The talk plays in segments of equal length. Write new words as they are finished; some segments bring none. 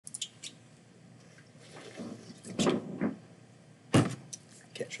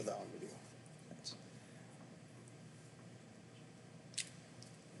show that on video. Thanks.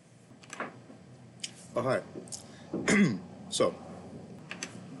 Oh, hi. So,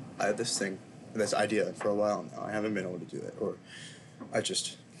 I have this idea for a while now. I haven't been able to do it, or I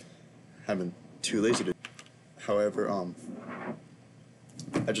just have been too lazy to do it. However,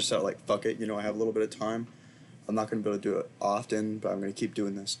 I just felt like, fuck it, I have a little bit of time. I'm not going to be able to do it often, but I'm going to keep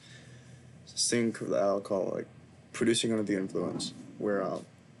doing this. This thing that I'll call, like, producing under the influence, where,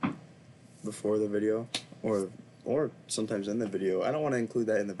 before the video, or sometimes in the video. I don't want to include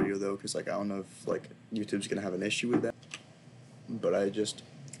that in the video, though, because, like, I don't know if, like, YouTube's going to have an issue with that. But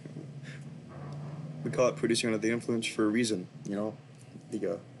we call it producing under the influence for a reason, the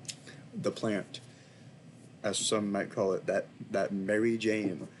plant, as some might call it, that Mary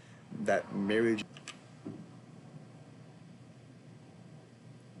Jane,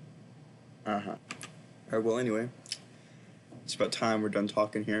 Alright, well, anyway, it's about time we're done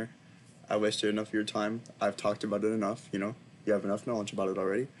talking here. I wasted enough of your time. I've talked about it enough, you have enough knowledge about it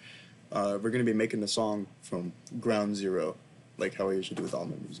already. We're gonna be making the song from ground zero, like how I usually do with all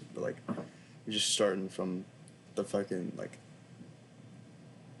my music, but, like, we're just starting from the fucking, like,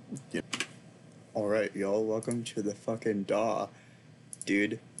 Alright, y'all, welcome to the fucking DAW.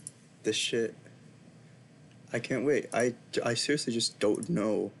 Dude, this shit, I can't wait. I seriously just don't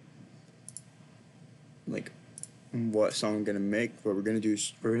know, like, what song I'm gonna make, but we're gonna do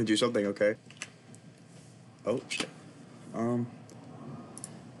something, okay? Oh, shit. Oh,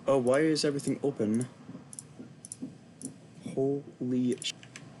 why is everything open? Holy shit.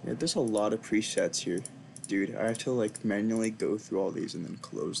 Yeah, there's a lot of presets here. Dude, I have to, like, manually go through all these and then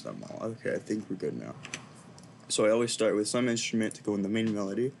close them all. Okay, I think we're good now. So I always start with some instrument to go in the main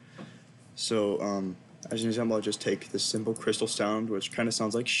melody. So, as an example, I'll just take this simple crystal sound, which kind of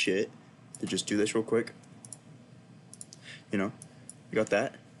sounds like shit, to just do this real quick. You got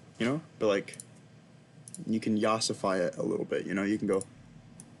that, but, like, you can yassify it a little bit, you can go,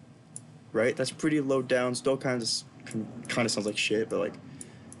 right? That's pretty low down, still kind of sounds like shit, but, like,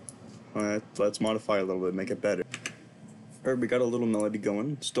 let's modify it a little bit, make it better. Alright, we got a little melody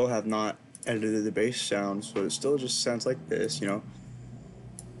going, still have not edited the bass sound, so it still just sounds like this, kind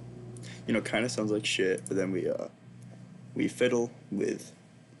of sounds like shit, but then we fiddle with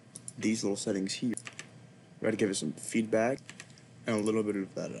these little settings here. We gotta give it some feedback and a little bit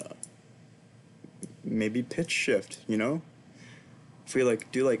of that, maybe pitch shift, If we,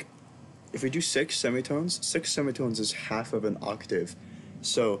 like, if we do 6 semitones is half of an octave.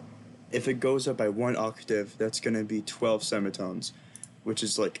 So, if it goes up by 1 octave, that's gonna be 12 semitones, which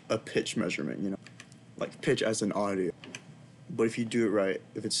is like a pitch measurement, Like pitch as an audio. But if you do it right,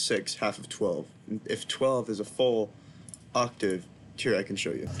 if it's 6, half of 12. If 12 is a full octave, here I can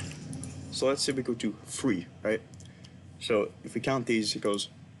show you. So let's say we go to 3, right? So if we count these, it goes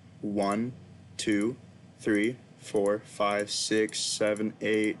 1, 2, 3, 4, 5, 6, 7,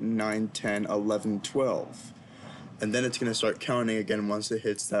 8, 9, 10, 11, 12. And then it's going to start counting again once it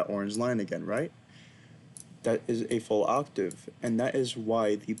hits that orange line again, right? That is a full octave, and that is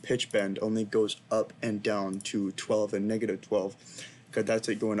why the pitch bend only goes up and down to 12 and negative 12, because that's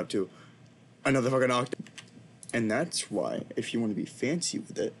it going up to another fucking octave. And that's why, if you want to be fancy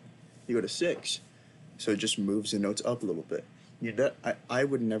with it, you go to 6. So it just moves the notes up a little bit. I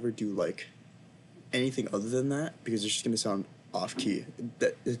would never do, like, anything other than that, because it's just going to sound off key.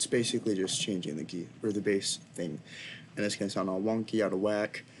 It's basically just changing the key, or the bass thing. And it's going to sound all wonky, out of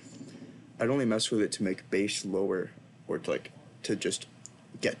whack. I'd only mess with it to make bass lower, or to just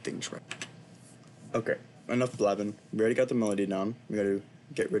get things right. Okay, enough blabbing. We already got the melody down. We gotta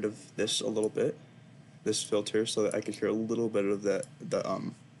get rid of this a little bit, this filter, so that I could hear a little bit of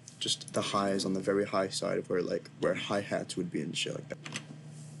just the highs on the very high side of where hi-hats would be and shit like that.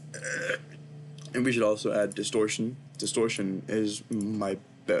 And we should also add distortion. Distortion is my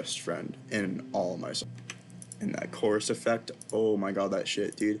best friend in all of my songs. And that chorus effect, oh my god, that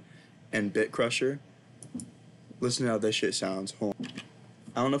shit, dude. And Bit Crusher, listen to how this shit sounds. Hold on.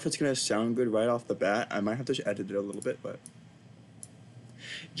 I don't know if it's gonna sound good right off the bat. I might have to edit it a little bit, but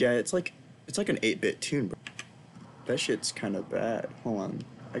yeah, it's like an 8-bit tune, bro. That shit's kind of bad. Hold on,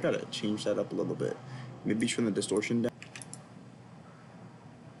 I gotta change that up a little bit. Maybe turn the distortion down.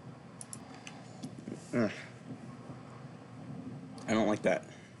 I don't like that.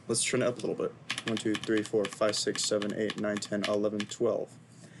 Let's turn it up a little bit. 1, 2, 3, 4, 5, 6, 7, 8, 9, 10, 11, 12.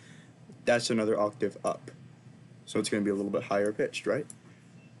 That's another octave up. So it's going to be a little bit higher pitched, right?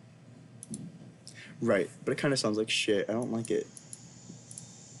 Right, but it kind of sounds like shit. I don't like it.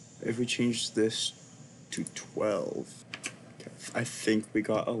 If we change this to 12, okay, I think we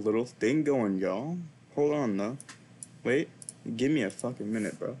got a little thing going, y'all. Hold on, though. Wait. Give me a fucking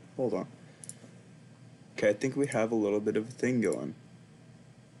minute, bro. Hold on. Okay, I think we have a little bit of a thing going.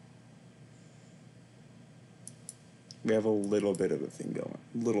 We have a little bit of a thing going.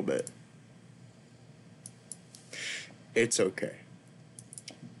 A little bit. It's okay.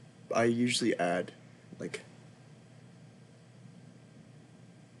 I usually add, like...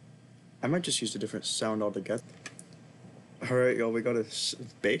 I might just use a different sound altogether. Alright, y'all, we got a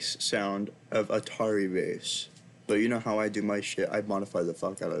bass sound of Atari bass. So you know how I do my shit, I modify the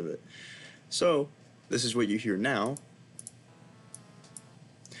fuck out of it. So, this is what you hear now.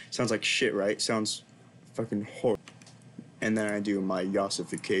 Sounds like shit, right? Sounds fucking horrible. And then I do my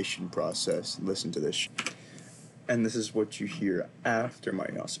ossification process. Listen to this shit. And this is what you hear after my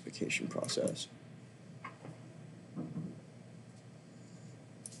ossification process.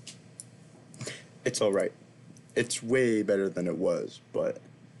 It's alright. It's way better than it was, but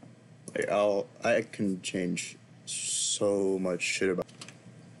like, I can change so much shit about.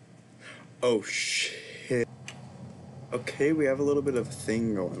 Oh shit. Okay, we have a little bit of a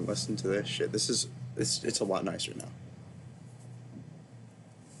thing going. Listen to this shit. It's a lot nicer now.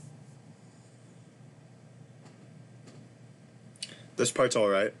 This part's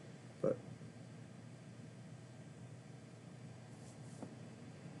alright, but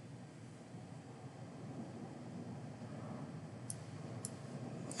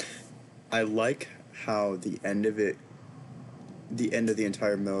I like how the end of the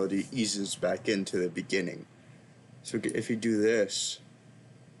entire melody eases back into the beginning. So if you do this,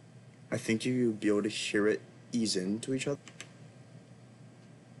 I think you'll be able to hear it ease into each other.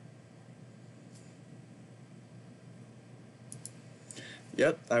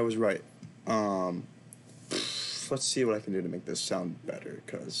 Yep, I was right. Let's see what I can do to make this sound better,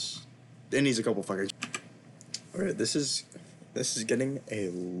 because it needs a couple fucking... Alright, this is getting a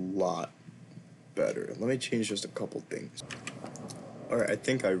lot better. Let me change just a couple things. Alright, I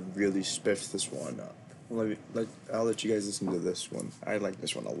think I really spiffed this one up. I'll let you guys listen to this one. I like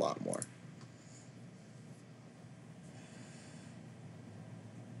this one a lot more.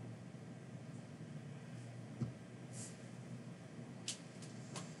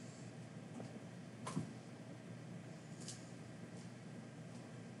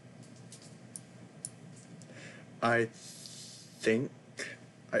 I think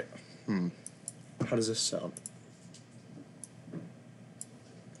how does this sound?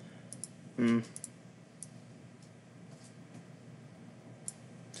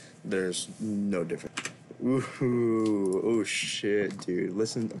 There's no difference. Ooh, oh shit, dude.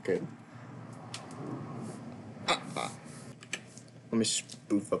 Listen, okay. Let me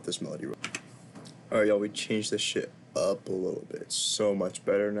spoof up this melody real quick. Alright, y'all, we changed this shit up a little bit. It's so much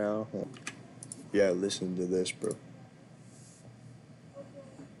better now. Yeah, listen to this, bro.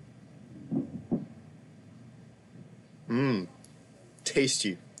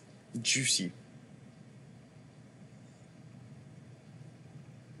 Tasty. Juicy.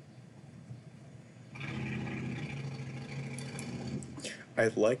 I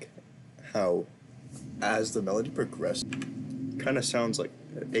like how, as the melody progresses, kind of sounds like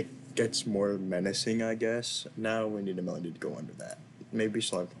it gets more menacing, I guess. Now we need a melody to go under that. Maybe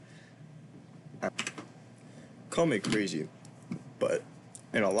it's like... Call me crazy, but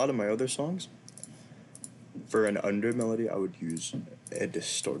in a lot of my other songs, for an under melody, I would use a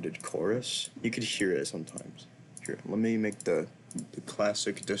distorted chorus. You could hear it sometimes. Here, let me make the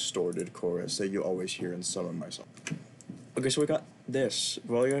classic distorted chorus that you always hear in some of my songs. Okay, so we got this.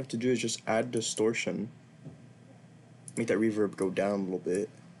 All you have to do is just add distortion, make that reverb go down a little bit,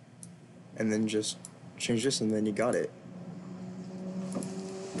 and then just change this, and then you got it.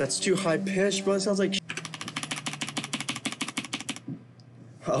 That's too high pitched, but it sounds like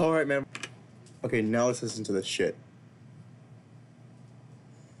alright, man. Okay, now let's listen to this shit.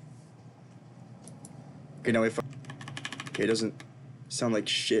 Okay, now okay, it doesn't sound like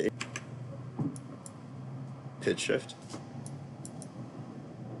shit. Pitch shift.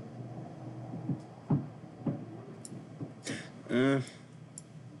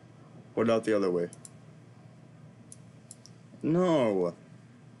 What about the other way? No.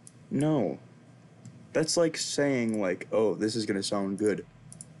 No. That's like saying, like, oh, this is gonna sound good.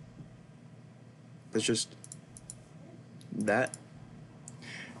 That's just... That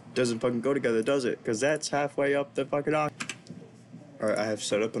doesn't fucking go together, does it? Because that's halfway up the fucking octave. Alright, I have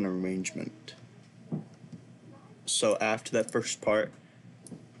set up an arrangement. So after that first part,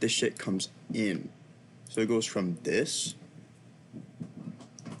 this shit comes in. So it goes from this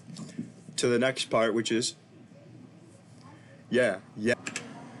to the next part, which is... Yeah.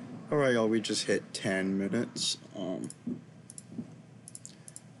 Alright, y'all, we just hit 10 minutes.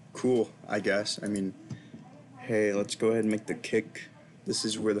 Cool, I guess. I mean, Hey, let's go ahead and make the kick. This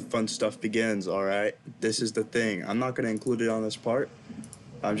is where the fun stuff begins, alright? This is the thing. I'm not going to include it on this part.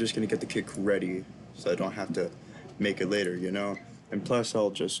 I'm just going to get the kick ready so I don't have to make it later, you know? And plus,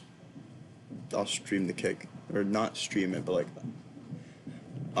 I'll stream the kick. Or not stream it, but like,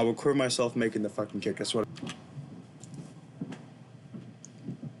 I'll record myself making the fucking kick. That's what.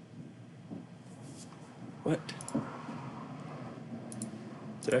 What?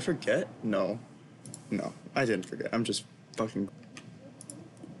 Did I forget? No. No, I didn't forget. I'm just fucking.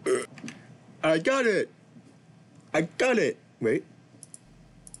 I got it! I got it! Wait.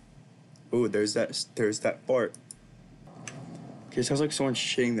 Oh, there's that fart. Okay, it sounds like someone's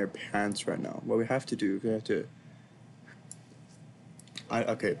shitting their pants right now. What we have to do, okay. I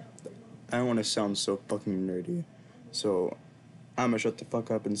don't want to sound so fucking nerdy. So, I'm gonna shut the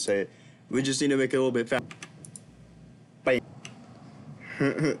fuck up and say, we just need to make it a little bit fast. Bam.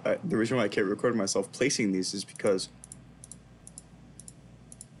 The reason why I can't record myself placing these is because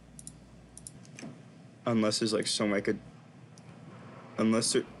unless there's like some way I could,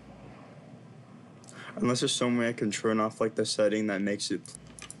 unless there's some way I can turn off like the setting that makes it.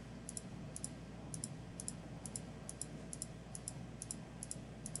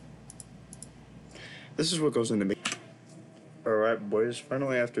 This is what goes into me. Alright, boys,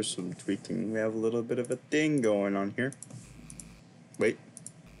 finally after some tweaking, we have a little bit of a thing going on here. Wait.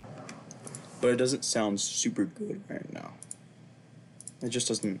 But it doesn't sound super good right now. It just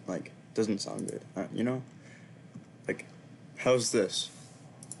doesn't sound good, you know? Like, how's this?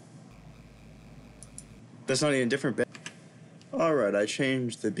 That's not even different. Alright, I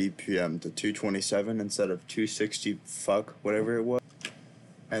changed the BPM to 227 instead of 260, whatever it was.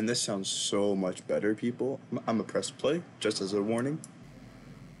 And this sounds so much better, people. I'm gonna press play, just as a warning.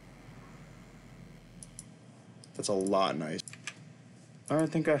 That's a lot nice. I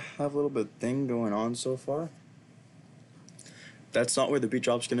think I have a little bit of thing going on so far. That's not where the beat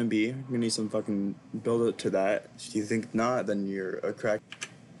drop's gonna be. I'm gonna need some fucking build up to that. If you think not, then you're a crack.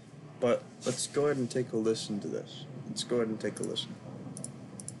 But let's go ahead and take a listen to this. Let's go ahead and take a listen.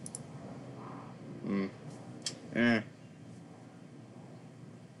 Eh.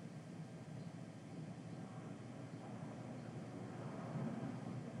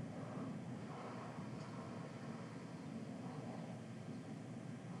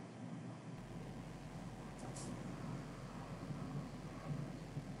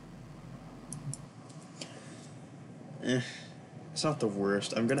 It's not the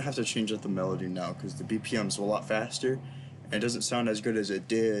worst. I'm gonna have to change up the melody now because the BPM's a lot faster and it doesn't sound as good as it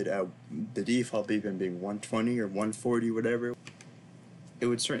did at the default BPM being 120 or 140, whatever. It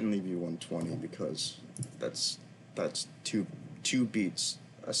would certainly be 120 because that's two beats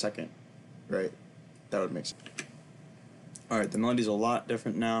a second, right? That would make sense. Alright, the melody's a lot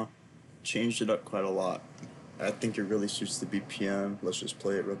different now. Changed it up quite a lot. I think it really suits the BPM. Let's just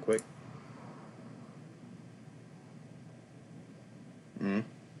play it real quick.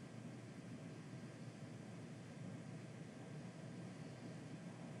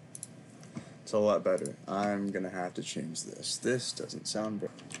 It's a lot better. I'm gonna have to change this. This doesn't sound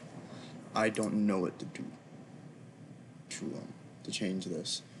right. I don't know what to do to change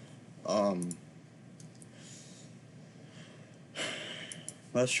this.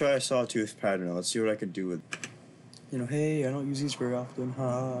 Let's try a sawtooth pattern. Let's see what I could do with. You know, hey, I don't use these very often.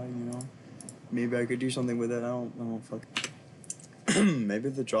 You know, maybe I could do something with it. I don't fuck. Maybe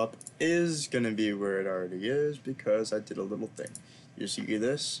the drop is gonna be where it already is because I did a little thing. You see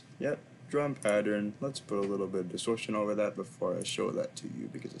this? Yep, drum pattern. Let's put a little bit of distortion over that before I show that to you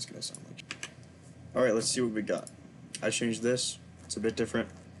because it's gonna sound like. Alright, let's see what we got. I changed this. It's a bit different.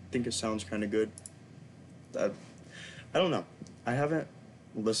 I think it sounds kind of good. I don't know. I haven't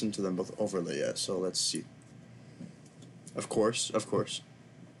listened to them both overlay yet, so let's see. Of course.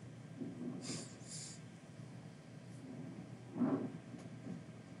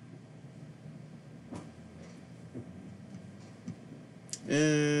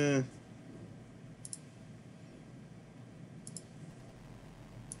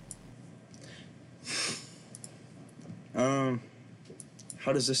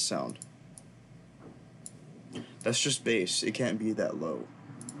 How does this sound? That's just bass. It can't be that low.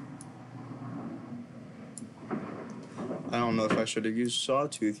 I don't know if I should have used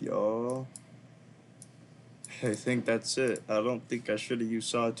Sawtooth, y'all. I think that's it. I don't think I should have used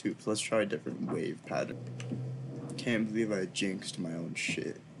Sawtooth. Let's try a different wave pattern. Can't believe I jinxed my own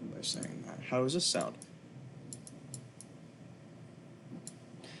shit by saying that. How does this sound?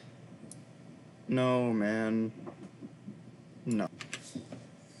 No, man. No.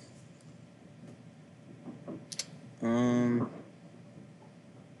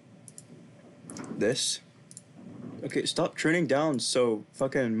 This. Okay, stop turning down so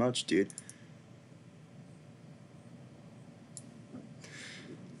fucking much, dude.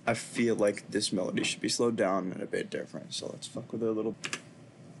 I feel like this melody should be slowed down and a bit different, so let's fuck with it a little.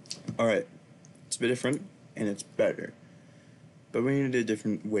 Alright, it's a bit different, and it's better. But we need a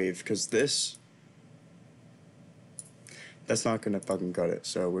different wave, because that's not gonna fucking cut it,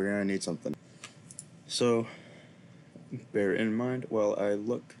 so we're gonna need something. So, bear in mind while I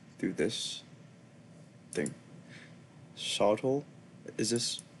look through this thing. Shottle? Is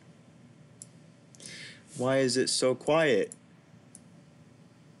this... Why is it so quiet?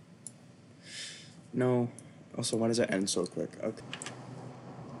 No. Also, why does it end so quick? Okay.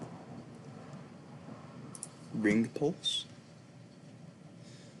 Ring pulse?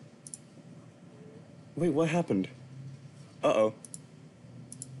 Wait, what happened? Uh-oh.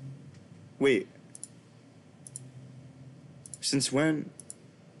 Wait. Since when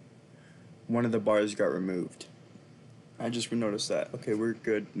one of the bars got removed? I just noticed that. Okay, we're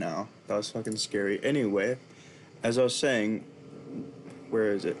good now. That was fucking scary. Anyway, as I was saying,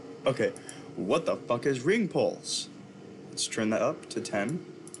 where is it? Okay, what the fuck is ring pulse? Let's turn that up to 10.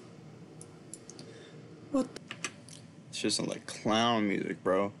 What? It's just sound like clown music,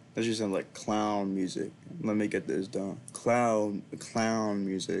 bro. That just sound like clown music. Let me get this done. Clown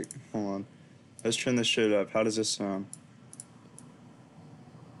music. Hold on. Let's turn this shit up. How does this sound?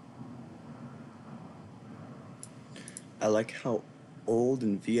 I like how old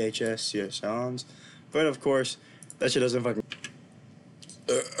and VHS it sounds, but of course, that shit doesn't fucking.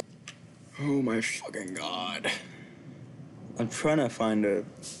 Oh my fucking god! I'm trying to find a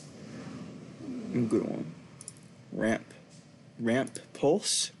good one. Ramp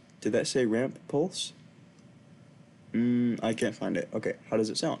pulse? Did that say ramp pulse? I can't find it. Okay, how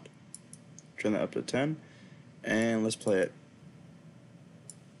does it sound? Turn that up to 10, and let's play it.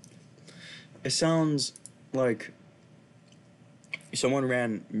 It sounds like someone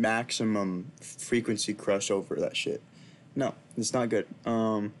ran maximum frequency crush over that shit. No, it's not good.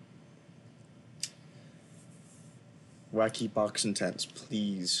 Wacky box intense,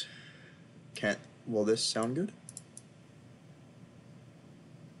 please. Will this sound good?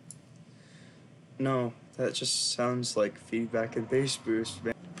 No, that just sounds like feedback and bass boost,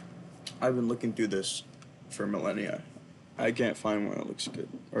 man. I've been looking through this for millennia. I can't find one that looks good.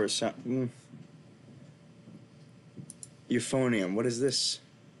 Or sound. Euphonium, what is this?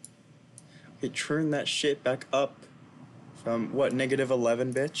 Okay, turn that shit back up. From what,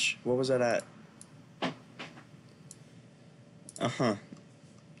 -11, bitch? What was that at? Uh-huh.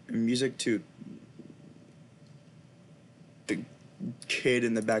 Music to the kid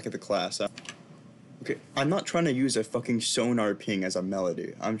in the back of the class. Okay, I'm not trying to use a fucking sonar ping as a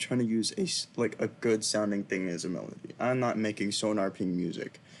melody. I'm trying to use a good sounding thing as a melody. I'm not making sonar ping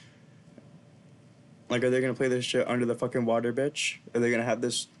music. Like, are they gonna play this shit under the fucking water, bitch? Are they gonna have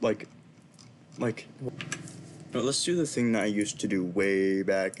this, like... No, let's do the thing that I used to do way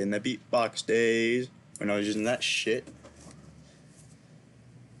back in the beatbox days, when I was using that shit.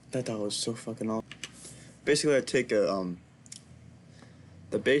 That was so fucking awesome. Basically, I take the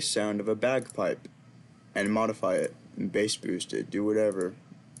bass sound of a bagpipe and modify it, and bass boost it, do whatever.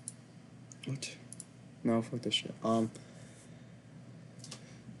 What? No, fuck this shit. Or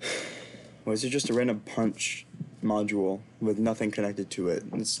is it just a random punch module with nothing connected to it?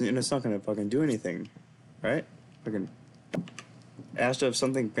 It's not gonna fucking do anything, right? Fucking. It has to have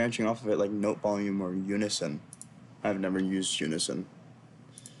something branching off of it, like note volume or unison. I've never used unison.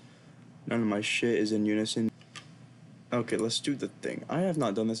 None of my shit is in unison. Okay, let's do the thing. I have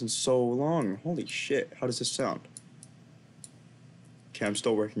not done this in so long. Holy shit, how does this sound? Okay, I'm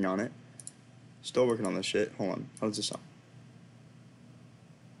still working on it. Still working on this shit. Hold on, how does this sound?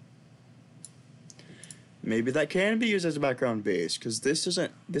 Maybe that can be used as a background bass, because this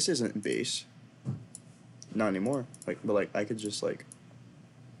isn't bass. Not anymore. But I could just like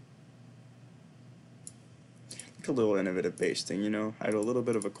a little innovative bass thing, you know? Add a little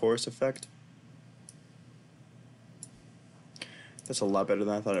bit of a chorus effect. That's a lot better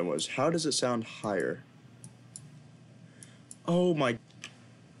than I thought it was. How does it sound higher? Oh my...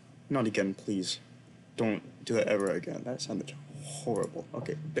 Not again, please. Don't do that ever again. That sounded horrible.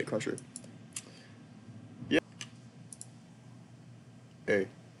 Okay, Bit Crusher. Yeah. Hey.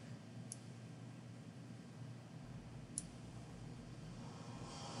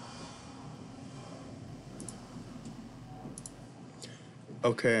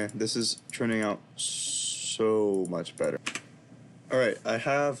 Okay, this is turning out so much better. Alright, I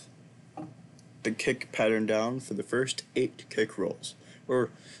have the kick pattern down for the first 8 kick rolls. Or,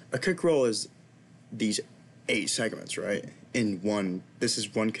 a kick roll is these 8 segments, right? This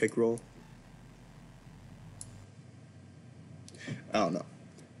is one kick roll. I don't know.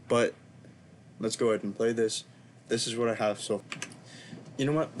 But let's go ahead and play this. This is what I have, so you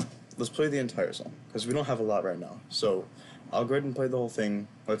know what? Let's play the entire song, because we don't have a lot right now. So I'll go ahead and play the whole thing.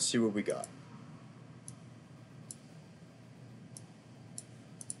 Let's see what we got.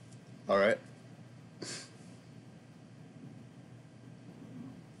 Alright.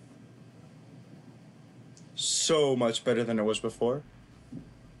 So much better than it was before.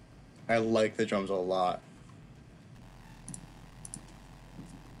 I like the drums a lot.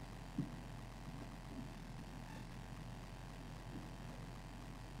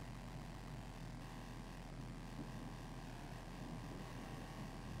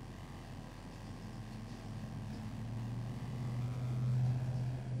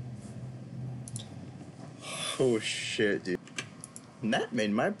 Oh shit, dude. And that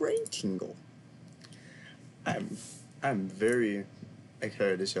made my brain tingle. I'm very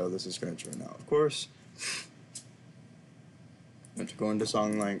excited to see how this is going to turn out. Of course, I have to go into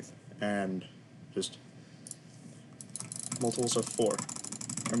song length and just multiples of 4.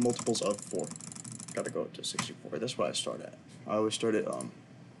 Or multiples of 4. Gotta go up to 64. That's what I start at. I always start at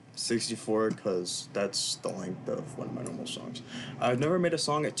 64 because that's the length of one of my normal songs. I've never made a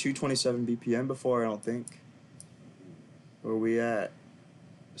song at 227 BPM before, I don't think. Where are we at?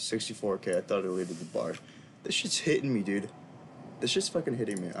 64K. I thought it deleted the bar. This shit's hitting me, dude. This shit's fucking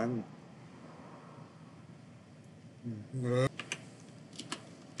hitting me.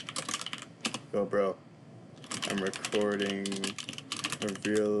 Yo, bro. I'm recording a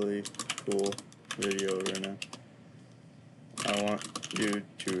really cool video right now. I want you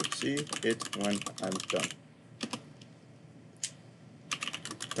to see it when I'm done.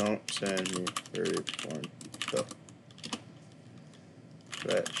 Don't send me furry porn, though.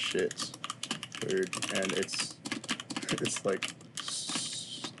 That shit's weird, and it's like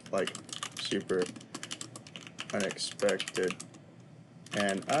super unexpected,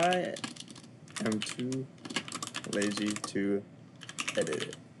 and I am too lazy to edit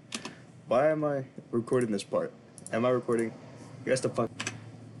it. Why am I recording this part? Am I recording? You guys the fuck.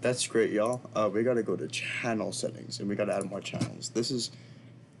 That's great, y'all. We gotta go to channel settings, and we gotta add more channels. This is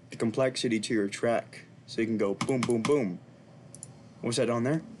the complexity to your track, so you can go boom, boom, boom. What's that on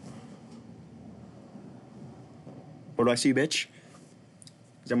there? What do I see, bitch?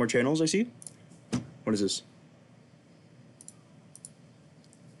 Is there more channels I see? What is this?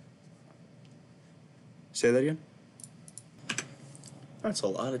 Say that again? That's a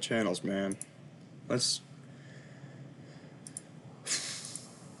lot of channels, man. Let's...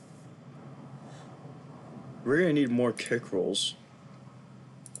 We're gonna need more kick rolls.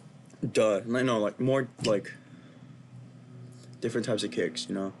 Duh. No, like, more, like... different types of kicks,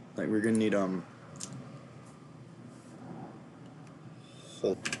 you know? Like, we're gonna need, hold.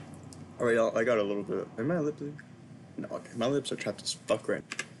 Alright, y'all, I got a little bit. Am my lip bleeding? No, okay. My lips are trapped as fuck right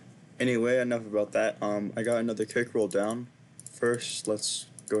now. Anyway, enough about that. I got another kick roll down. First, let's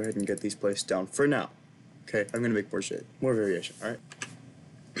go ahead and get these placed down for now. Okay, I'm gonna make more shit. More variation, alright?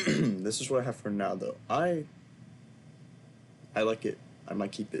 This is what I have for now, though. I like it. I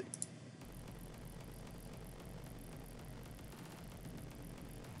might keep it.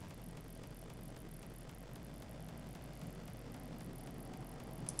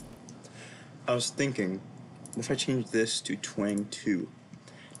 I was thinking, if I change this to twang 2,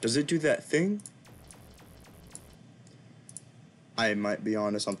 does it do that thing? I might be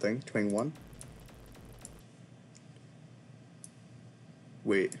onto something. Twang 1?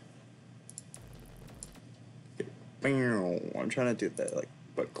 Wait. I'm trying to do that, like,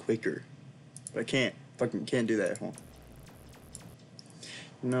 but quicker. But I can't. Fucking can't do that, huh?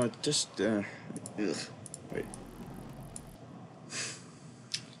 No, just, ugh. Wait.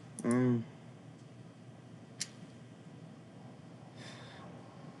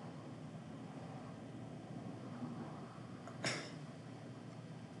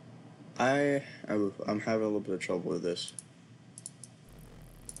 I'm having a little bit of trouble with this.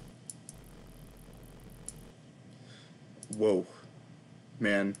 Whoa.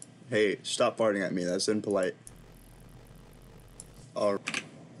 Man. Hey, stop farting at me. That's impolite.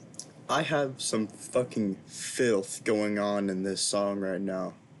 I have some fucking filth going on in this song right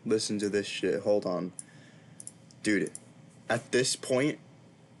now. Listen to this shit. Hold on. Dude, at this point,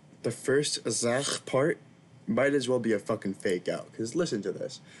 the first zach part might as well be a fucking fake out. Because listen to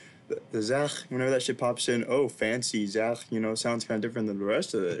this. The zach, whenever that shit pops in, oh, fancy zach, you know, sounds kind of different than the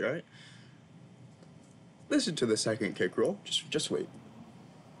rest of it, right? Listen to the second kick roll. Just wait.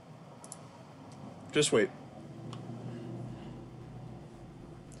 Just wait.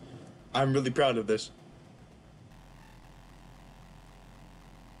 I'm really proud of this.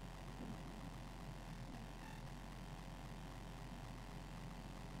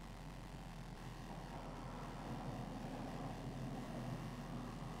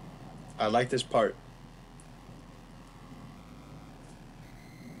 I like this part.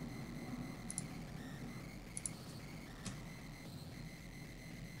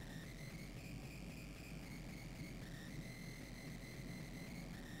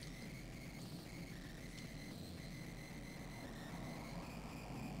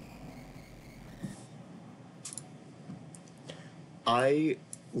 I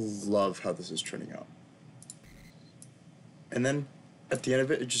love how this is turning out. And then at the end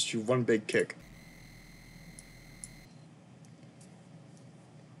of it, it's just one big kick.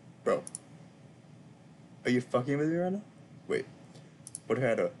 Bro, are you fucking with me right now? Wait, what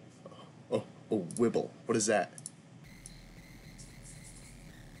had a wibble? What is that?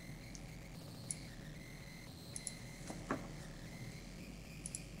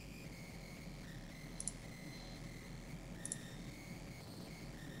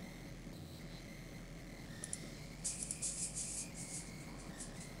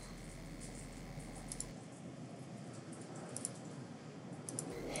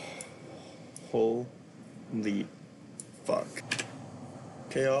 Holy fuck.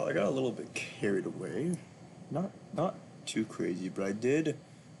 Okay, I got a little bit carried away. Not too crazy, but I did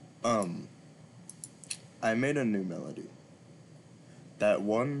I made a new melody. That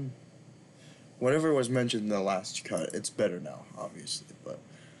one whatever was mentioned in the last cut, it's better now, obviously, but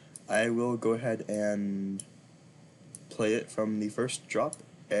I will go ahead and play it from the first drop,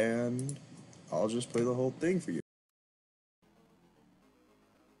 and I'll just play the whole thing for you.